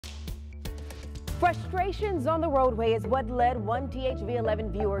Frustrations on the roadway is what led one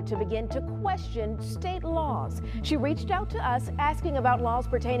THV11 viewer to begin to question state laws. She reached out to us asking about laws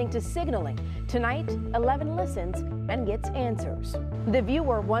pertaining to signaling. Tonight, 11 listens and gets answers. The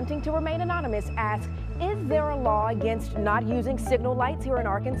viewer, wanting to remain anonymous, asks, is there a law against not using signal lights here in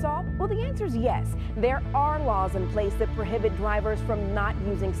Arkansas? Well, the answer is yes. There are laws in place that prohibit drivers from not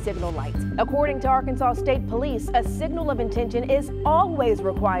using signal lights. According to Arkansas State Police, a signal of intention is always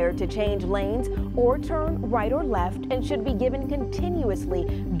required to change lanes or turn right or left and should be given continuously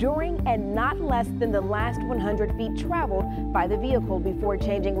during and not less than the last 100 feet traveled by the vehicle before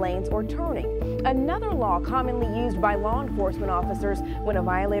changing lanes or turning. Another law commonly used by law enforcement officers when a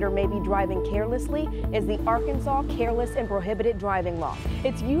violator may be driving carelessly is the Arkansas Careless and Prohibited Driving Law.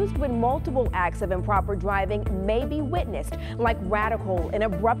 It's used when multiple acts of improper driving may be witnessed, like radical and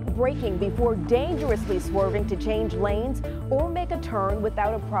abrupt braking before dangerously swerving to change lanes or make a turn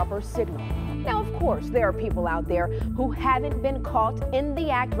without a proper signal. Now, of course, there are people out there who haven't been caught in the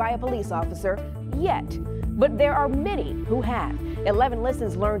act by a police officer yet, but there are many who have. 11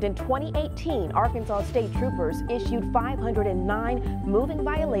 listens learned in 2018, Arkansas State Troopers issued 509 moving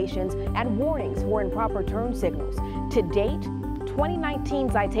violations and warnings for improper turn signals. To date,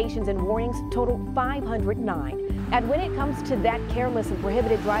 2019 citations and warnings total 509. And when it comes to that careless and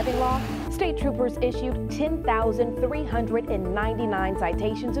prohibited driving law, state troopers issued 10,399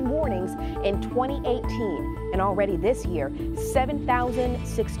 citations and warnings in 2018. And already this year,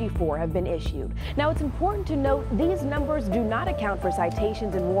 7,064 have been issued. Now, it's important to note these numbers do not account for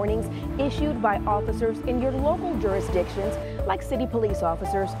citations and warnings issued by officers in your local jurisdictions, like city police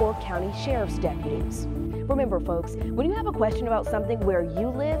officers or county sheriff's deputies. Remember, folks, when you have a question about something where you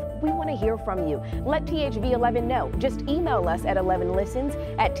live, we want to hear from you. Let THV11 know. Just email us at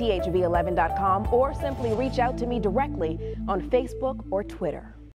 11listens@thv11.com or simply reach out to me directly on Facebook or Twitter.